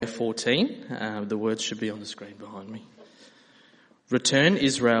14. The words should be on the screen behind me. Return,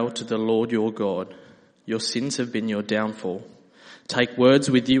 Israel, to the Lord your God. Your sins have been your downfall. Take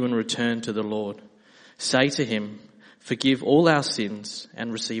words with you and return to the Lord. Say to him, forgive all our sins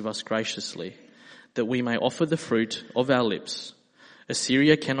and receive us graciously, that we may offer the fruit of our lips.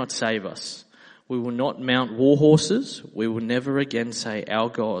 Assyria cannot save us. We will not mount war horses. We will never again say our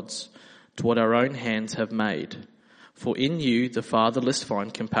gods to what our own hands have made. For in you the fatherless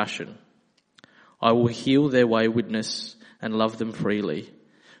find compassion. I will heal their waywardness and love them freely,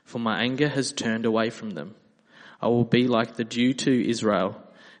 for my anger has turned away from them. I will be like the dew to Israel.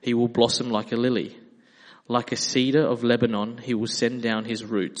 He will blossom like a lily. Like a cedar of Lebanon, he will send down his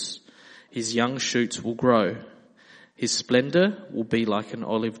roots. His young shoots will grow. His splendor will be like an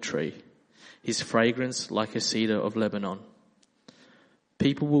olive tree. His fragrance like a cedar of Lebanon.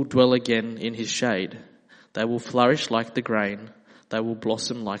 People will dwell again in his shade. They will flourish like the grain. They will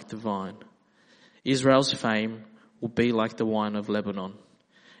blossom like the vine. Israel's fame will be like the wine of Lebanon.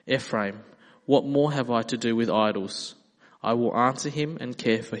 Ephraim, what more have I to do with idols? I will answer him and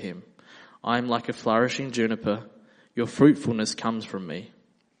care for him. I am like a flourishing juniper. Your fruitfulness comes from me.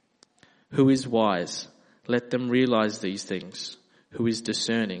 Who is wise? Let them realize these things. Who is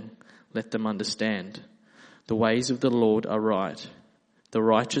discerning? Let them understand. The ways of the Lord are right. The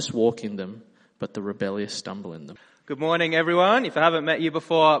righteous walk in them, but the rebellious stumble in them. Good morning, everyone. If I haven't met you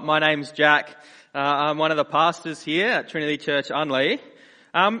before, my name's Jack. I'm one of the pastors here at Trinity Church Unley.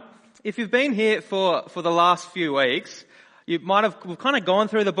 If you've been here for the last few weeks, we've kind of gone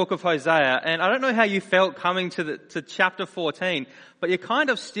through the book of Hosea, and I don't know how you felt coming to chapter 14, but you're kind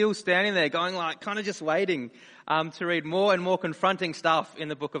of still standing there going kind of just waiting to read more and more confronting stuff in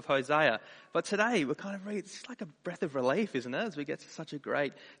the book of Hosea. But today we're kind of it's like a breath of relief, isn't it, as we get to such a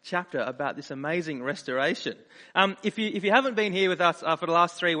great chapter about this amazing restoration. If you haven't been here with us for the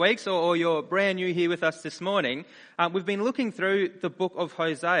last 3 weeks, or you're brand new here with us this morning, we've been looking through the book of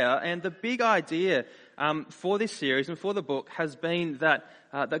Hosea, and the big idea for this series and for the book has been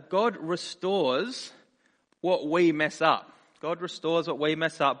that God restores what we mess up. God restores what we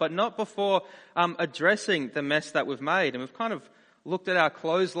mess up, but not before addressing the mess that we've made. And we've kind of looked at our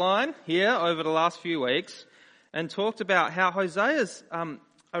clothesline here over the last few weeks and talked about how Hosea's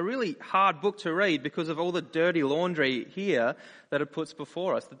a really hard book to read because of all the dirty laundry here that it puts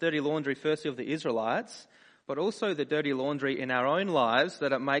before us. The dirty laundry, firstly, of the Israelites, but also the dirty laundry in our own lives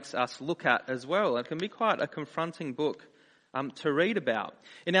that it makes us look at as well. It can be quite a confronting book to read about.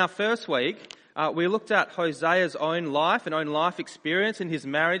 In our first week, we looked at Hosea's own life and own life experience in his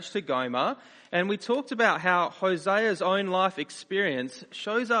marriage to Gomer, and we talked about how Hosea's own life experience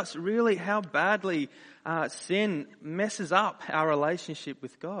shows us really how badly sin messes up our relationship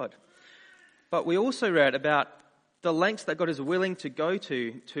with God. But we also read about the lengths that God is willing to go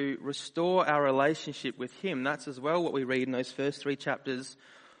to restore our relationship with him. That's as well what we read in those first 3 chapters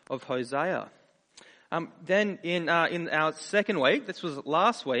of Hosea. Then in our second week, this was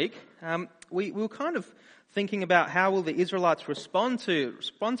last week, we were kind of thinking about how will the Israelites respond to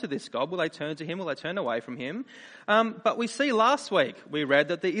this God. Will they turn to him? Will they turn away from him? But we see last week, we read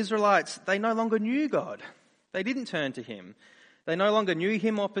that the Israelites, they no longer knew God. They didn't turn to him. They no longer knew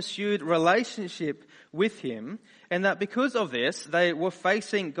him or pursued relationship with him. And that because of this, they were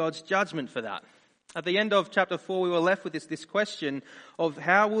facing God's judgment for that. At the end of chapter 4, we were left with this question of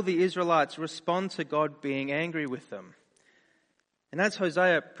how will the Israelites respond to God being angry with them? And as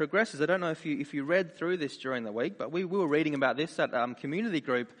Hosea progresses, I don't know if you read through this during the week, but we were reading about this at community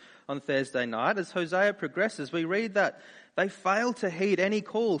group on Thursday night. As Hosea progresses, we read that they fail to heed any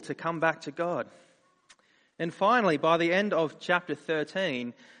call to come back to God. And finally, by the end of chapter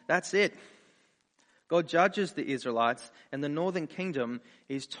 13, that's it. God judges the Israelites and the northern kingdom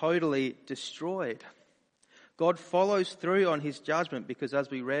is totally destroyed. God follows through on his judgment because, as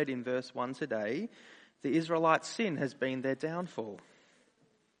we read in verse 1 today, the Israelites' sin has been their downfall.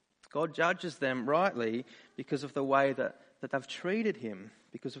 God judges them rightly because of the way that they've treated him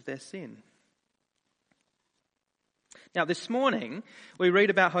because of their sin. Now, this morning, we read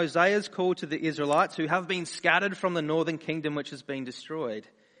about Hosea's call to the Israelites who have been scattered from the northern kingdom which has been destroyed.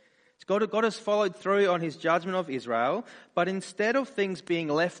 God has followed through on his judgment of Israel, but instead of things being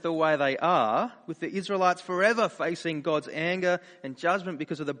left the way they are, with the Israelites forever facing God's anger and judgment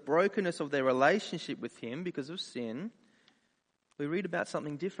because of the brokenness of their relationship with him because of sin, we read about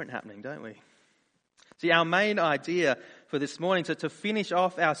something different happening, don't we? See, our main idea for this morning, to finish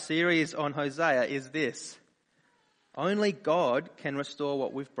off our series on Hosea, is this. Only God can restore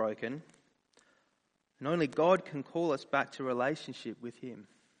what we've broken, and only God can call us back to relationship with him.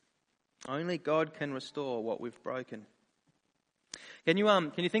 Only God can restore what we've broken. Can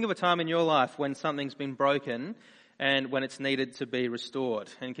you think of a time in your life when something's been broken and when it's needed to be restored?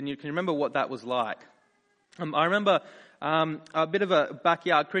 And can you remember what that was like? I remember a bit of a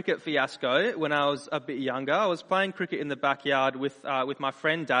backyard cricket fiasco when I was a bit younger. I was playing cricket in the backyard with my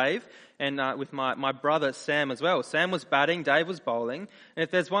friend Dave and with my brother Sam as well. Sam was batting, Dave was bowling. And if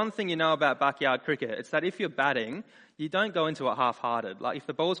there's one thing you know about backyard cricket, it's that if you're batting, you don't go into it half-hearted. Like if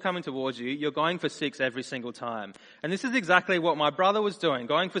the ball's coming towards you, you're going for six every single time. And this is exactly what my brother was doing,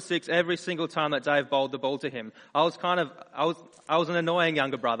 going for six every single time that Dave bowled the ball to him. I was an annoying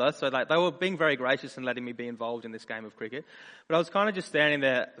younger brother, so they were being very gracious and letting me be involved in this game of cricket. But I was kind of just standing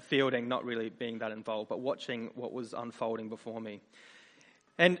there fielding, not really being that involved, but watching what was unfolding before me.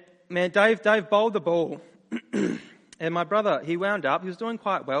 And man, Dave bowled the ball. And my brother, he wound up. He was doing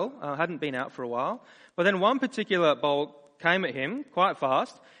quite well. Hadn't been out for a while. But then one particular ball came at him quite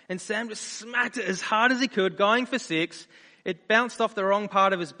fast, and Sam just smacked it as hard as he could, going for six. It bounced off the wrong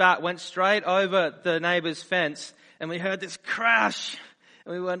part of his bat, went straight over the neighbour's fence, and we heard this crash.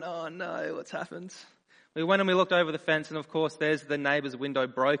 And we went, oh no, what's happened? We went and we looked over the fence, and of course there's the neighbour's window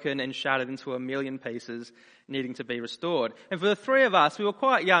broken and shattered into a million pieces, needing to be restored. And for the three of us, we were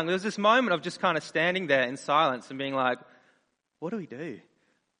quite young. There was this moment of just kind of standing there in silence and being like, what do we do?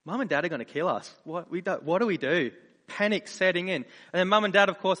 Mum and Dad are going to kill us. What do we do? Panic setting in. And then Mum and Dad,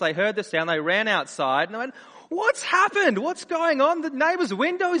 of course, they heard the sound. They ran outside and they went, what's happened? What's going on? The neighbour's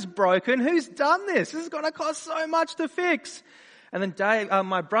window is broken. Who's done this? This is going to cost so much to fix. And then Dave,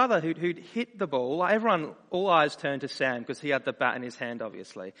 my brother, who'd hit the ball, all eyes turned to Sam because he had the bat in his hand,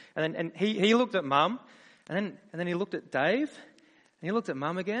 obviously. And he looked at Mum, and then he looked at Dave, and he looked at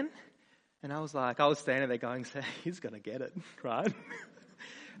Mum again. And I was standing there going, Sam, he's going to get it, right?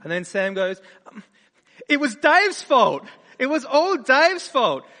 And then Sam goes, it was Dave's fault. It was all Dave's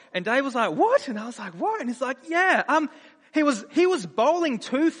fault. And Dave was like, what? And I was like, what? And he's like, yeah, he was bowling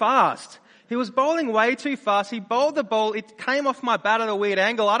too fast. He was bowling way too fast. He bowled the ball. It came off my bat at a weird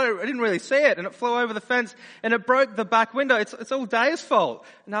angle. I didn't really see it, and it flew over the fence and it broke the back window. It's all Dave's fault.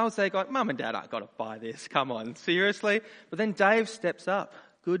 And I was there going, Mum and Dad, I got to buy this. Come on, seriously? But then Dave steps up.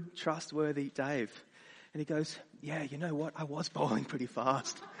 Good, trustworthy Dave. And he goes, yeah, you know what? I was bowling pretty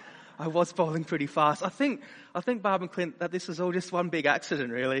fast. I think, Barb and Clint, that this is all just one big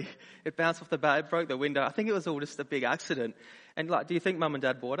accident, really. It bounced off the bat, it broke the window. I think it was all just a big accident. And do you think Mum and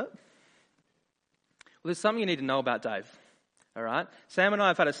Dad bought it? Well, there's something you need to know about Dave. All right? Sam and I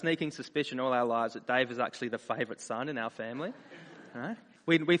have had a sneaking suspicion all our lives that Dave is actually the favourite son in our family. All right?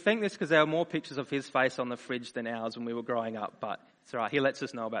 We think this because there are more pictures of his face on the fridge than ours when we were growing up, but it's all right. He lets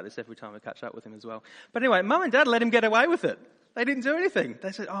us know about this every time we catch up with him as well. But anyway, Mum and Dad let him get away with it. They didn't do anything.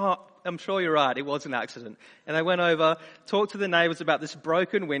 They said, oh, I'm sure you're right. It was an accident. And they went over, talked to the neighbours about this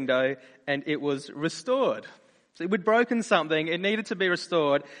broken window, and it was restored. So we'd broken something. It needed to be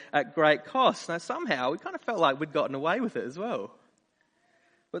restored at great cost. Now somehow we kind of felt like we'd gotten away with it as well.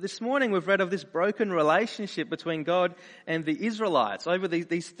 But this morning we've read of this broken relationship between God and the Israelites over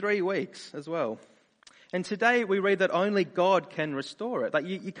these 3 weeks as well. And today we read that only God can restore it. Like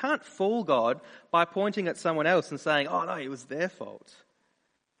you can't fool God by pointing at someone else and saying, oh no, it was their fault.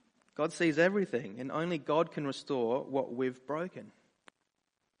 God sees everything, and only God can restore what we've broken.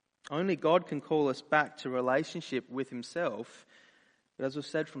 Only God can call us back to relationship with himself, but as we've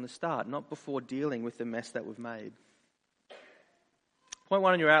said from the start, not before dealing with the mess that we've made. Point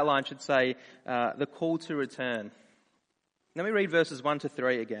 1 on your outline should say, the call to return. Let me read verses 1 to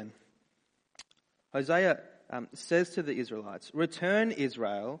 3 again. Hosea says to the Israelites, return,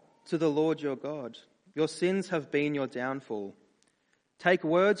 Israel, to the Lord your God. Your sins have been your downfall. Take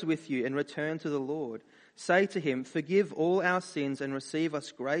words with you and return to the Lord. Say to him, forgive all our sins and receive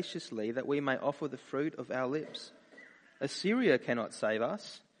us graciously, that we may offer the fruit of our lips. Assyria cannot save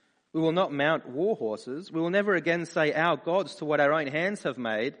us. We will not mount war horses. We will never again say our gods to what our own hands have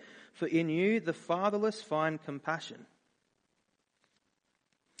made, for in you the fatherless find compassion.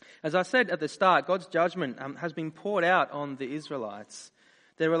 As I said at the start, God's judgment has been poured out on the Israelites.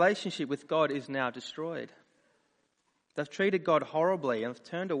 Their relationship with God is now destroyed. They've treated God horribly and have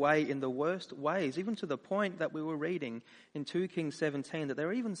turned away in the worst ways, even to the point that we were reading in 2 Kings 17 that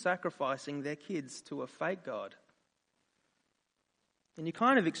they're even sacrificing their kids to a fake God. And you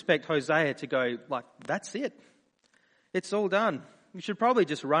kind of expect Hosea to go like, that's it. It's all done. You should probably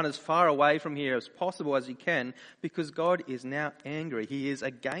just run as far away from here as possible as you can, because God is now angry. He is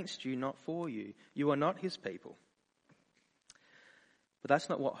against you, not for you. You are not his people. But that's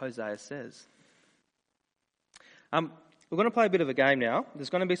not what Hosea says. We're going to play a bit of a game now. There's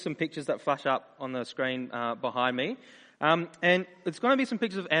going to be some pictures that flash up on the screen behind me. And it's going to be some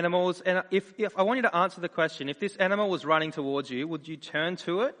pictures of animals. And if I want you to answer the question, if this animal was running towards you, would you turn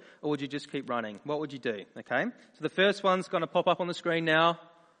to it or would you just keep running? What would you do? Okay. So the first one's going to pop up on the screen now.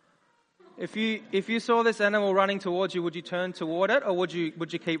 If you saw this animal running towards you, would you turn toward it or would you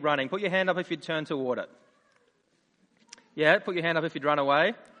keep running? Put your hand up if you'd turn toward it. Yeah, put your hand up if you'd run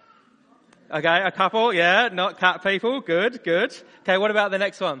away. Okay, a couple, yeah, not cat people. Good. Okay, what about the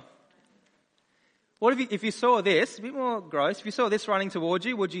next one? What if you saw this, a bit more gross, if you saw this running towards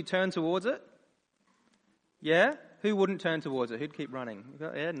you, would you turn towards it? Yeah? Who wouldn't turn towards it? Who'd keep running?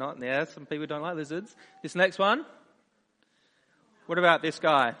 Yeah, some people don't like lizards. This next one? What about this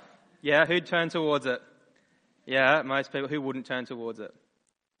guy? Yeah, who'd turn towards it? Yeah, most people. Who wouldn't turn towards it?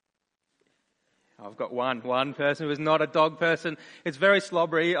 I've got one person who is not a dog person. It's very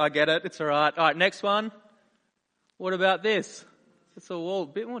slobbery, I get it, it's alright. Alright, next one. What about this? It's a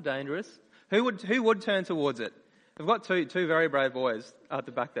bit more dangerous. Who would turn towards it? We've got two very brave boys at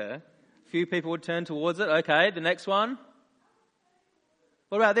the back there. A few people would turn towards it. Okay, the next one.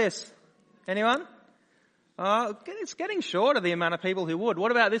 What about this? Anyone? It's getting shorter, the amount of people who would.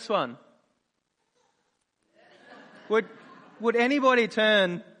 What about this one? Would anybody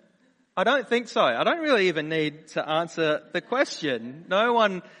turn? I don't think so. I don't really even need to answer the question. No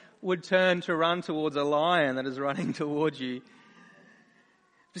one would turn to run towards a lion that is running towards you.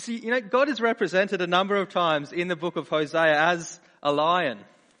 You see, God is represented a number of times in the book of Hosea as a lion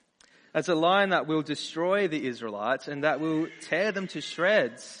that will destroy the Israelites and that will tear them to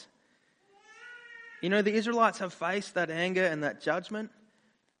shreds. The Israelites have faced that anger and that judgment,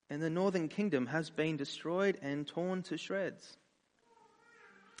 and the northern kingdom has been destroyed and torn to shreds.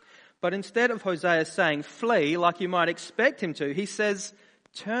 But instead of Hosea saying, flee, like you might expect him to, he says,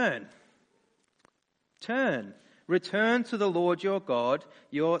 turn. Return to the Lord your God.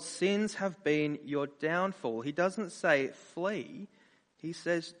 Your sins have been your downfall. He doesn't say flee. He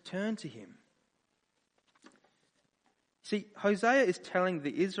says turn to him. See, Hosea is telling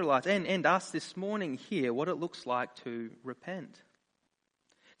the Israelites and us this morning here what it looks like to repent.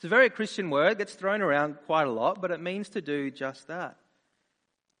 It's a very Christian word, gets thrown around quite a lot, but it means to do just that.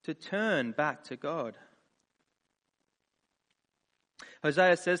 To turn back to God.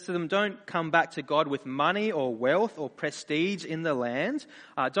 Hosea says to them, don't come back to God with money or wealth or prestige in the land.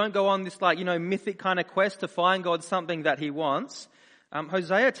 Don't go on this mythic kind of quest to find God something that he wants.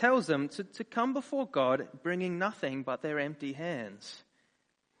 Hosea tells them to come before God bringing nothing but their empty hands.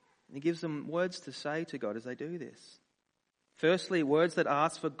 And he gives them words to say to God as they do this. Firstly, words that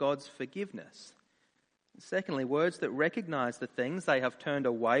ask for God's forgiveness. Secondly, words that recognize the things they have turned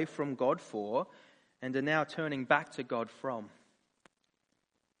away from God for and are now turning back to God from.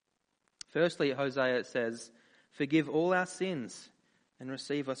 Firstly, Hosea says, forgive all our sins and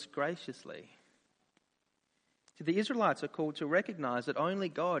receive us graciously. See, the Israelites are called to recognize that only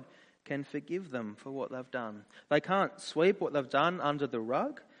God can forgive them for what they've done. They can't sweep what they've done under the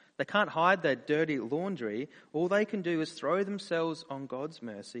rug. They can't hide their dirty laundry. All they can do is throw themselves on God's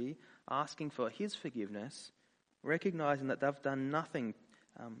mercy, asking for his forgiveness, recognizing that they've done nothing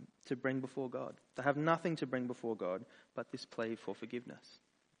to bring before God. They have nothing to bring before God but this plea for forgiveness.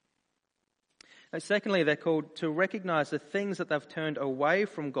 And secondly, they're called to recognize the things that they've turned away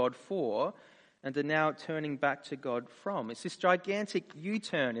from God for and are now turning back to God from. It's this gigantic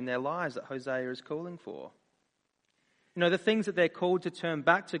U-turn in their lives that Hosea is calling for. The things that they're called to turn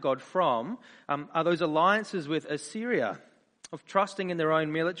back to God from are those alliances with Assyria, of trusting in their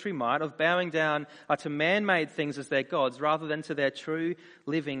own military might, of bowing down to man-made things as their gods rather than to their true,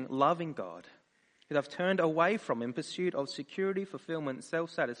 living, loving God. They've turned away from in pursuit of security, fulfillment,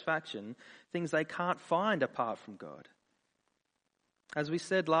 self-satisfaction, things they can't find apart from God. As we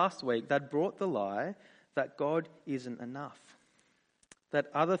said last week, they'd brought the lie that God isn't enough, that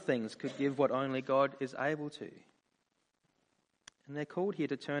other things could give what only God is able to. And they're called here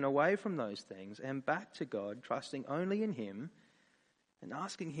to turn away from those things and back to God, trusting only in him and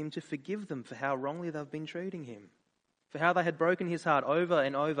asking him to forgive them for how wrongly they've been treating him. For how they had broken his heart over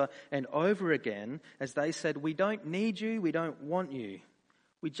and over and over again as they said, we don't need you, we don't want you.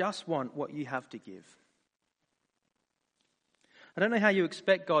 We just want what you have to give. I don't know how you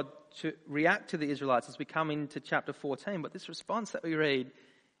expect God to react to the Israelites as we come into chapter 14, but this response that we read,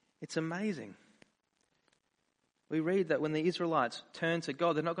 it's amazing. We read that when the Israelites turn to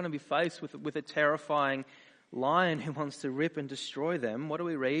God, they're not going to be faced with a terrifying lion who wants to rip and destroy them. What do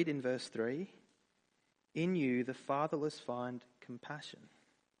we read in verse 3? In you, the fatherless find compassion.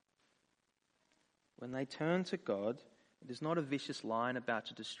 When they turn to God, it is not a vicious lion about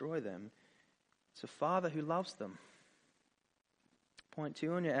to destroy them. It's a father who loves them. Point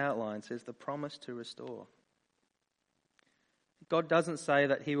 2 on your outline says the promise to restore. God doesn't say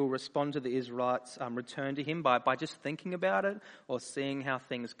that he will respond to the Israelites' return to him by just thinking about it or seeing how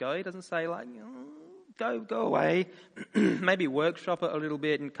things go. He doesn't say like, go away, maybe workshop it a little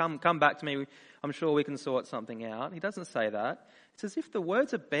bit and come back to me. I'm sure we can sort something out. He doesn't say that. It's as if the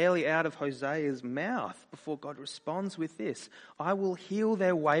words are barely out of Hosea's mouth before God responds with this: I will heal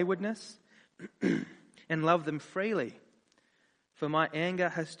their waywardness and love them freely, for my anger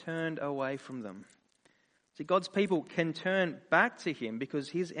has turned away from them. See, God's people can turn back to him because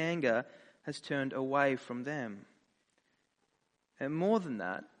his anger has turned away from them. And more than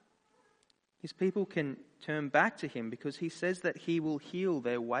that, his people can turn back to him because he says that he will heal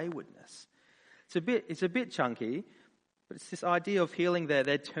their waywardness. It's a bit chunky, but it's this idea of healing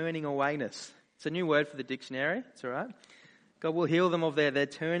their turning awayness. It's a new word for the dictionary. It's all right. God will heal them of their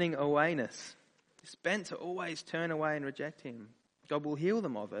turning awayness. It's bent to always turn away and reject him. God will heal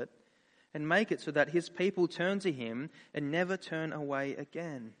them of it and make it so that his people turn to him and never turn away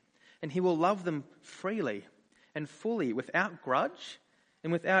again. And he will love them freely and fully, without grudge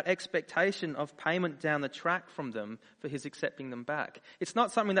and without expectation of payment down the track from them for his accepting them back. It's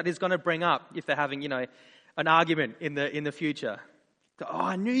not something that he's going to bring up if they're having, an argument in the future.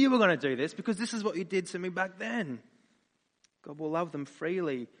 I knew you were going to do this because this is what you did to me back then. God will love them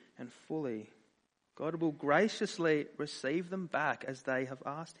freely and fully. God will graciously receive them back as they have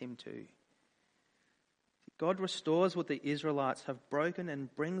asked him to. God restores what the Israelites have broken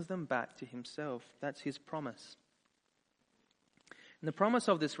and brings them back to himself. That's his promise. And the promise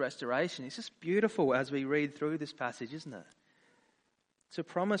of this restoration is just beautiful as we read through this passage, isn't it? It's a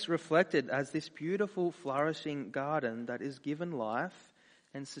promise reflected as this beautiful, flourishing garden that is given life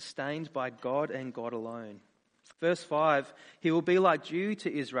and sustained by God and God alone. Verse 5, he will be like dew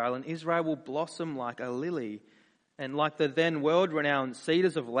to Israel, and Israel will blossom like a lily. And like the then world-renowned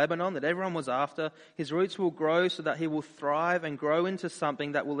cedars of Lebanon that everyone was after, his roots will grow so that he will thrive and grow into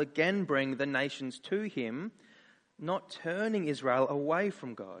something that will again bring the nations to him, not turning Israel away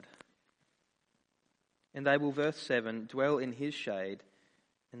from God. And they will, verse 7, dwell in his shade,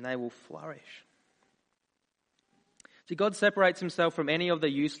 and they will flourish. See, God separates himself from any of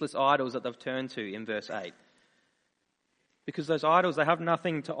the useless idols that they've turned to in verse 8. Because those idols, they have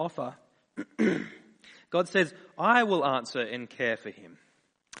nothing to offer. God says, I will answer and care for him.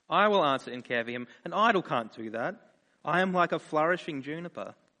 I will answer and care for him. An idol can't do that. I am like a flourishing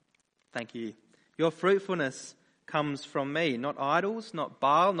juniper. Thank you. Your fruitfulness comes from me, not idols, not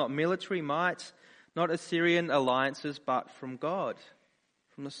Baal, not military might, not Assyrian alliances, but from God,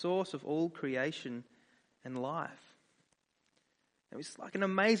 from the source of all creation and life. It's like an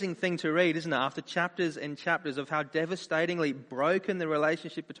amazing thing to read, isn't it? After chapters and chapters of how devastatingly broken the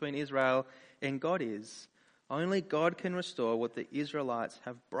relationship between Israel and God is. Only God can restore what the Israelites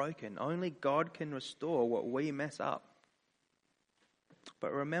have broken. Only God can restore what we mess up.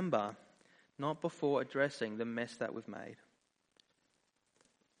 But remember, not before addressing the mess that we've made.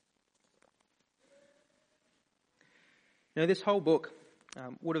 This whole book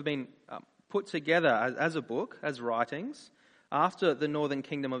would have been put together as a book, as writings, after the northern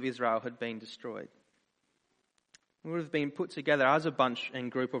kingdom of Israel had been destroyed. It would have been put together as a bunch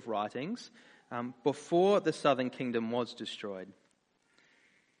and group of writings before the southern kingdom was destroyed.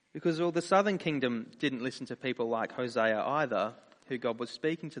 Because the southern kingdom didn't listen to people like Hosea either, who God was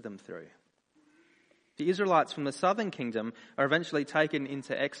speaking to them through. The Israelites from the southern kingdom are eventually taken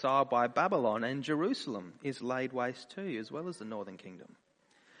into exile by Babylon, and Jerusalem is laid waste too, as well as the northern kingdom.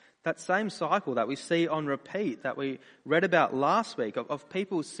 That same cycle that we see on repeat, that we read about last week, of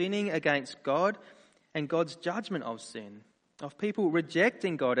people sinning against God and God's judgment of sin, of people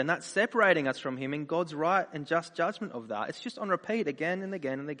rejecting God and that separating us from him and God's right and just judgment of that. It's just on repeat again and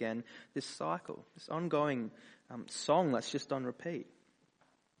again and again, this cycle, this ongoing song that's just on repeat.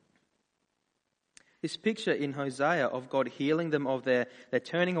 This picture in Hosea of God healing them of their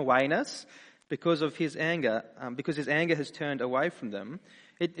turning awayness because of his anger, because his anger has turned away from them,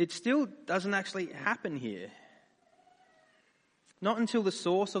 it still doesn't actually happen here. Not until the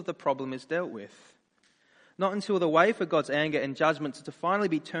source of the problem is dealt with. Not until the way for God's anger and judgment to finally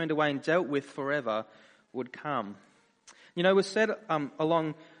be turned away and dealt with forever would come. We've said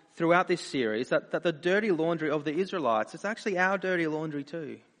along throughout this series that the dirty laundry of the Israelites is actually our dirty laundry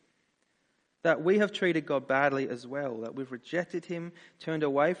too. That we have treated God badly as well. That we've rejected him, turned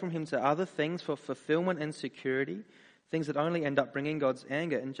away from him to other things for fulfillment and security. Things that only end up bringing God's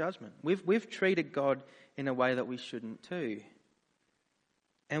anger and judgment. We've treated God in a way that we shouldn't too.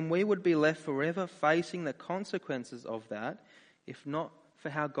 And we would be left forever facing the consequences of that if not for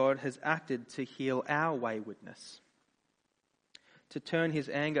how God has acted to heal our waywardness. To turn his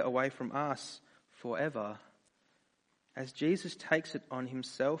anger away from us forever. as Jesus takes it on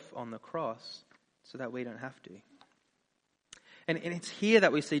himself on the cross so that we don't have to. And it's here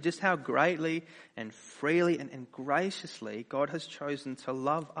that we see just how greatly and freely and graciously God has chosen to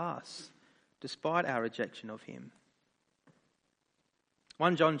love us despite our rejection of him.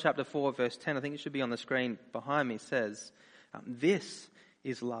 1 John chapter 4 verse 10, I think it should be on the screen behind me, says, this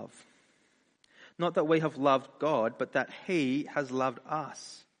is love. Not that we have loved God, but that he has loved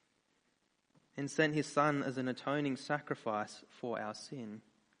us and sent his Son as an atoning sacrifice for our sin.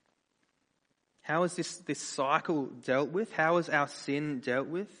 How is this cycle dealt with? How is our sin dealt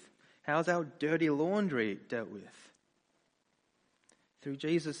with? How is our dirty laundry dealt with? Through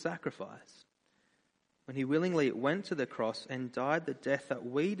Jesus' sacrifice. When he willingly went to the cross and died the death that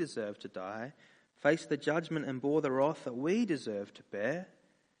we deserve to die, faced the judgment and bore the wrath that we deserve to bear,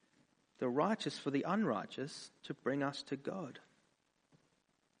 the righteous for the unrighteous, to bring us to God.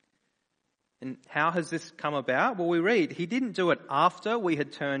 And how has this come about? Well, we read, he didn't do it after we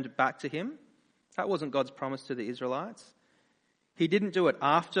had turned back to him. That wasn't God's promise to the Israelites. He didn't do it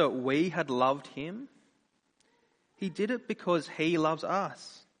after we had loved him. He did it because he loves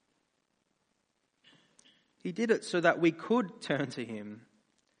us. He did it so that we could turn to him,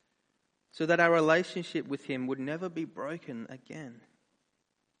 so that our relationship with him would never be broken again.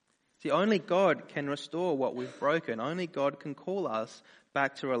 See, only God can restore what we've broken. Only God can call us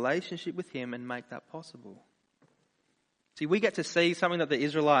back to relationship with him and make that possible. See, we get to see something that the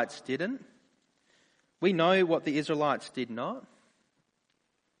Israelites didn't. We know what the Israelites did not.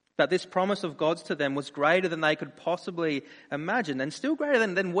 That this promise of God's to them was greater than they could possibly imagine, and still greater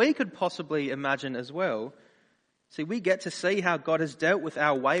than we could possibly imagine as well. See, we get to see how God has dealt with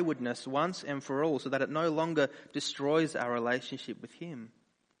our waywardness once and for all, so that it no longer destroys our relationship with him.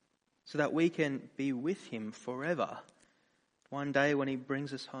 So that we can be with him forever, one day when he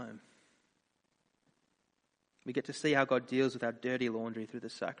brings us home. We get to see how God deals with our dirty laundry through the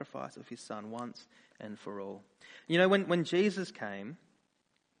sacrifice of his Son once and for all. You know, when Jesus came,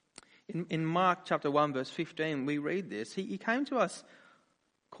 in Mark chapter 1 verse 15, we read this. He came to us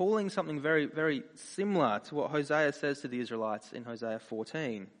calling something very, very similar to what Hosea says to the Israelites in Hosea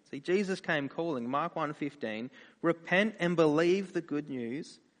 14. See, Jesus came calling, Mark 1:15, repent and believe the good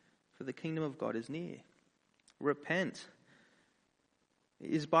news, for the kingdom of God is near. Repent. It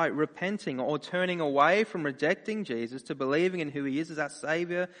is by repenting or turning away from rejecting Jesus to believing in who he is as our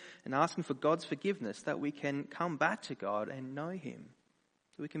Saviour and asking for God's forgiveness that we can come back to God and know him.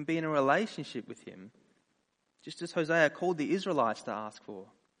 So we can be in a relationship with him. Just as Hosea called the Israelites to ask for.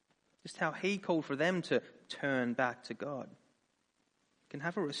 Just how he called for them to turn back to God. We can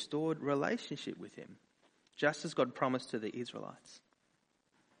have a restored relationship with him. Just as God promised to the Israelites.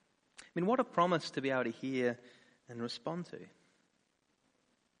 I mean, what a promise to be able to hear and respond to.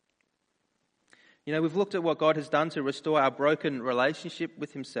 You know, we've looked at what God has done to restore our broken relationship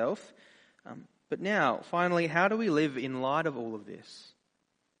with himself. But now, finally, how do we live in light of all of this?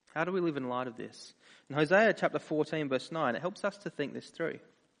 How do we live in light of this? In Hosea chapter 14 verse 9, it helps us to think this through.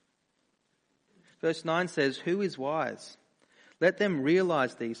 Verse 9 says, who is wise? Let them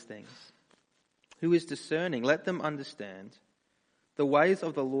realize these things. Who is discerning? Let them understand. The ways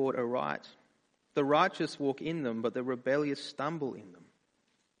of the Lord are right. The righteous walk in them, but the rebellious stumble in them.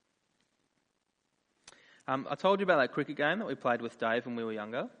 I told you about that cricket game that we played with Dave when we were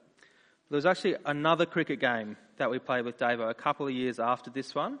younger. There was actually another cricket game that we played with Dave a couple of years after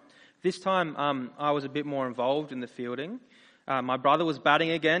this one. This time I was a bit more involved in the fielding. My brother was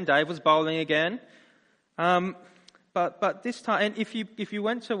batting again. Dave was bowling again. But this time, and if you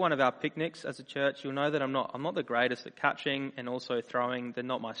went to one of our picnics as a church, you'll know that I'm not the greatest at catching and also throwing. They're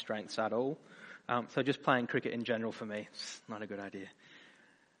not my strengths at all. So just playing cricket in general for me, it's not a good idea.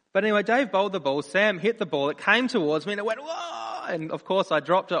 But anyway, Dave bowled the ball. Sam hit the ball. It came towards me and it went, whoa! And of course I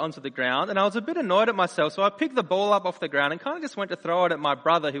dropped it onto the ground and I was a bit annoyed at myself. So I picked the ball up off the ground and kind of just went to throw it at my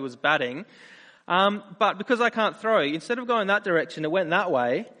brother who was batting. But because I can't throw, instead of going that direction, it went that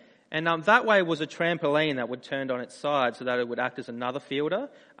way. And that way was a trampoline that would turn on its side so that it would act as another fielder.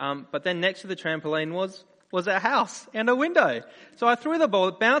 But then next to the trampoline was a house and a window. So I threw the ball,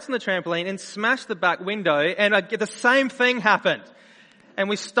 it bounced on the trampoline and smashed the back window and the same thing happened. And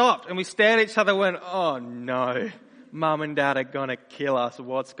we stopped and we stared at each other and went, oh no, Mum and Dad are going to kill us.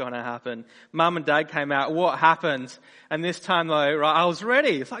 What's going to happen? Mum and Dad came out, what happened? And this time though, right, I was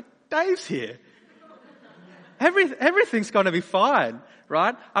ready. It's like, Dave's here. Everything's going to be fine,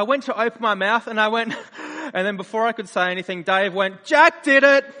 right? I went to open my mouth and I went, and then before I could say anything, Dave went, Jack did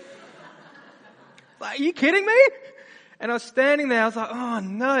it. Like, are you kidding me? And I was standing there, I was like, oh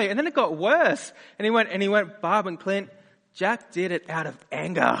no. And then it got worse. And he went, Barb and Clint, Jack did it out of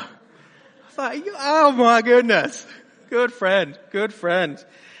anger. I was like, oh my goodness. Good friend.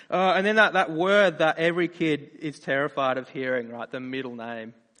 And then that word that every kid is terrified of hearing, right? The middle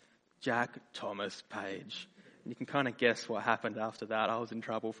name. Jack Thomas Page. You can kind of guess what happened after that. I was in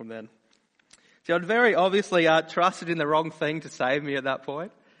trouble from then. See, I'd very obviously trusted in the wrong thing to save me at that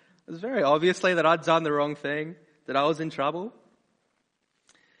point. It was very obviously that I'd done the wrong thing, that I was in trouble.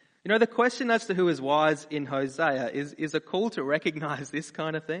 You know, the question as to who is wise in Hosea is a call to recognize this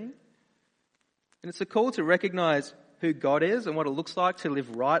kind of thing. And it's a call to recognize who God is and what it looks like to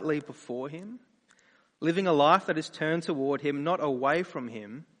live rightly before Him. Living a life that is turned toward Him, not away from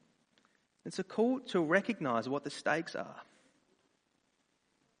Him. It's a call to recognize what the stakes are.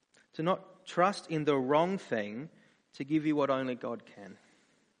 To not trust in the wrong thing to give you what only God can.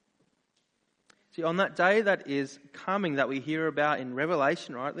 See, on that day that is coming that we hear about in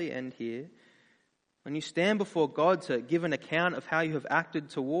Revelation, right at the end here, when you stand before God to give an account of how you have acted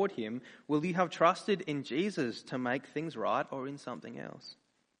toward Him, will you have trusted in Jesus to make things right or in something else?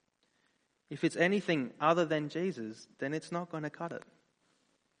 If it's anything other than Jesus, then it's not going to cut it.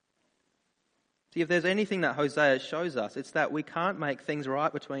 See, if there's anything that Hosea shows us, it's that we can't make things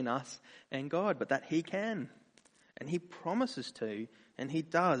right between us and God, but that He can. And He promises to, and He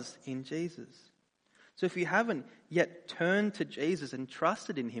does in Jesus. So if you haven't yet turned to Jesus and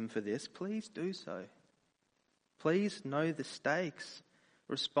trusted in Him for this, please do so. Please know the stakes.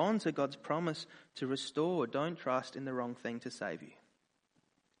 Respond to God's promise to restore. Don't trust in the wrong thing to save you.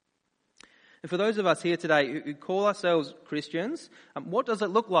 And for those of us here today who call ourselves Christians, what does it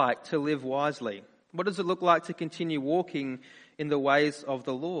look like to live wisely? What does it look like to continue walking in the ways of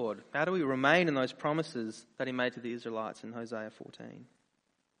the Lord? How do we remain in those promises that He made to the Israelites in Hosea 14?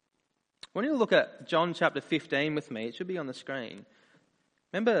 I want you to look at John chapter 15 with me. It should be on the screen.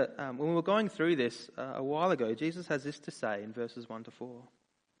 Remember, when we were going through this a while ago, Jesus has this to say in verses 1 to 4.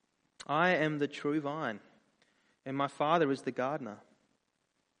 I am the true vine, and my Father is the gardener.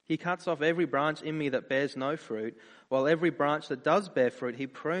 He cuts off every branch in me that bears no fruit, while every branch that does bear fruit He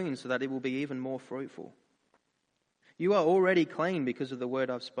prunes so that it will be even more fruitful. You are already clean because of the word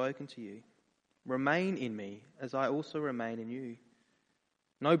I've spoken to you. Remain in me, as I also remain in you.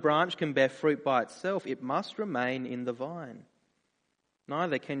 No branch can bear fruit by itself. It must remain in the vine.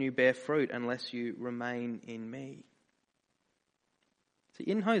 Neither can you bear fruit unless you remain in me. See,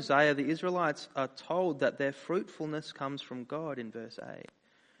 in Hosea, the Israelites are told that their fruitfulness comes from God in verse 8.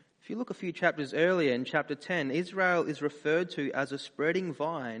 If you look a few chapters earlier, in chapter 10, Israel is referred to as a spreading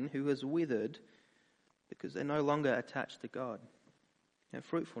vine who has withered because they're no longer attached to God. Their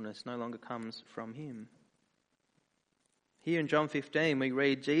fruitfulness no longer comes from Him. Here in John 15, we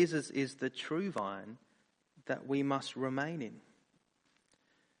read, Jesus is the true vine that we must remain in.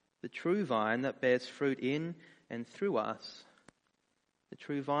 The true vine that bears fruit in and through us. The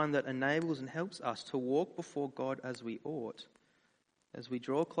true vine that enables and helps us to walk before God as we ought, as we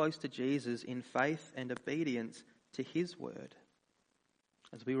draw close to Jesus in faith and obedience to His word,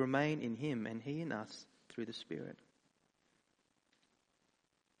 as we remain in Him and He in us through the Spirit.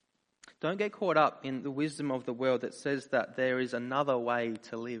 Don't get caught up in the wisdom of the world that says that there is another way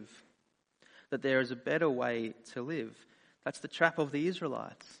to live, that there is a better way to live. That's the trap of the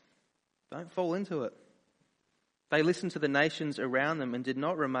Israelites. Don't fall into it. They listened to the nations around them and did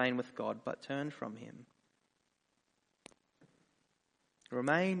not remain with God, but turned from Him.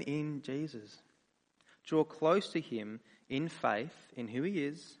 Remain in Jesus. Draw close to Him in faith, in who He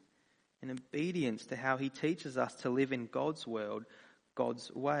is, in obedience to how He teaches us to live in God's world,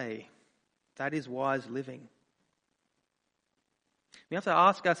 God's way. That is wise living. We have to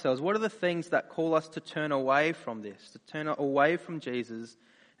ask ourselves, what are the things that call us to turn away from this, to turn away from Jesus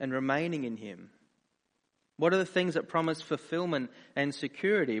and remaining in Him? What are the things that promise fulfillment and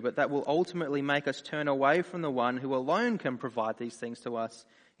security, but that will ultimately make us turn away from the one who alone can provide these things to us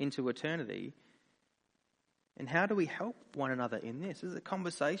into eternity? And how do we help one another in this? This is a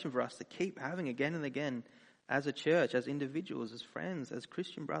conversation for us to keep having again and again as a church, as individuals, as friends, as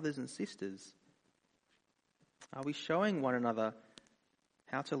Christian brothers and sisters. Are we showing one another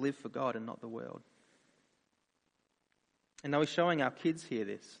how to live for God and not the world? And are we showing our kids here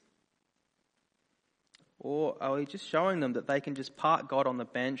this? Or are we just showing them that they can just park God on the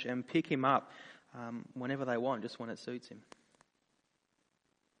bench and pick Him up whenever they want, just when it suits Him?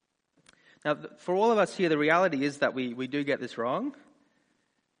 Now, for all of us here, the reality is that we do get this wrong.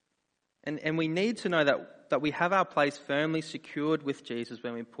 And we need to know that we have our place firmly secured with Jesus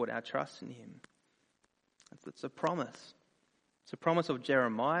when we put our trust in Him. It's a promise. It's a promise of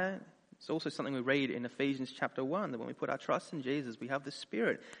Jeremiah. It's also something we read in Ephesians chapter 1, that when we put our trust in Jesus, we have the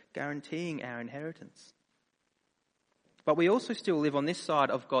Spirit guaranteeing our inheritance. But we also still live on this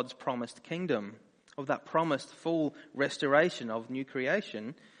side of God's promised kingdom, of that promised full restoration of new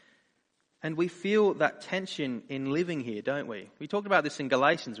creation. And we feel that tension in living here, don't we? We talked about this in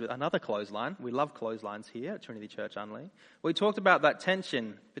Galatians with another clothesline. We love clotheslines here at Trinity Church Unley. We talked about that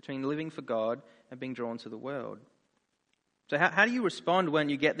tension between living for God and being drawn to the world. So how do you respond when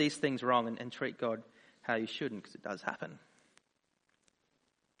you get these things wrong and treat God how you shouldn't? Because it does happen.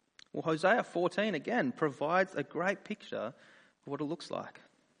 Well, Hosea 14 again provides a great picture of what it looks like.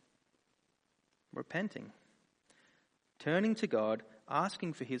 Repenting. Turning to God,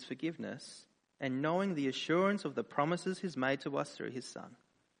 asking for his forgiveness, and knowing the assurance of the promises he's made to us through his Son.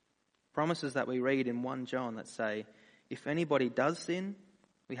 Promises that we read in 1 John that say, if anybody does sin,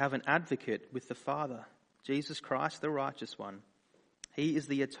 we have an advocate with the Father, Jesus Christ, the righteous one. He is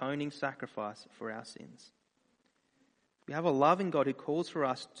the atoning sacrifice for our sins. We have a loving God who calls for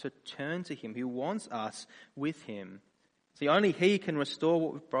us to turn to him, who wants us with him. See, only he can restore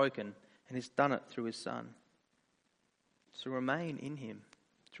what we've broken, and he's done it through his Son. So remain in him,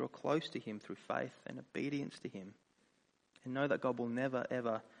 draw close to him through faith and obedience to him, and know that God will never,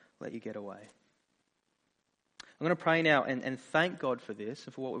 ever let you get away. I'm going to pray now and thank God for this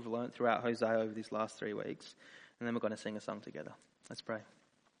and for what we've learned throughout Hosea over these last 3 weeks, and then we're going to sing a song together. Let's pray.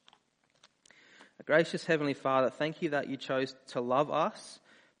 Gracious Heavenly Father, thank you that you chose to love us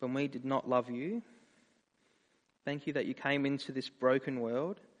when we did not love you. Thank you that you came into this broken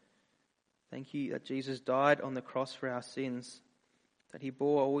world. Thank you that Jesus died on the cross for our sins, that he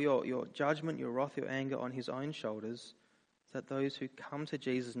bore all your judgment, your wrath, your anger on his own shoulders, so that those who come to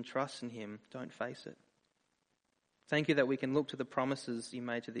Jesus and trust in him don't face it. Thank you that we can look to the promises you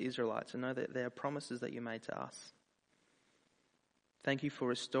made to the Israelites and know that they are promises that you made to us. Thank you for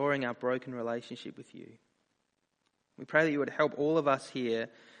restoring our broken relationship with you. We pray that you would help all of us here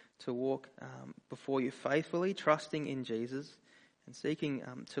to walk before you faithfully, trusting in Jesus and seeking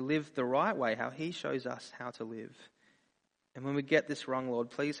to live the right way, how he shows us how to live. And when we get this wrong,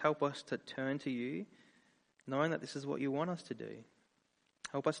 Lord, please help us to turn to you, knowing that this is what you want us to do.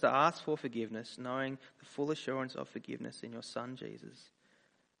 Help us to ask for forgiveness, knowing the full assurance of forgiveness in your Son, Jesus.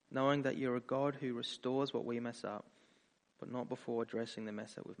 Knowing that you're a God who restores what we mess up, but not before addressing the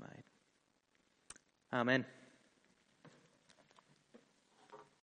mess that we've made. Amen.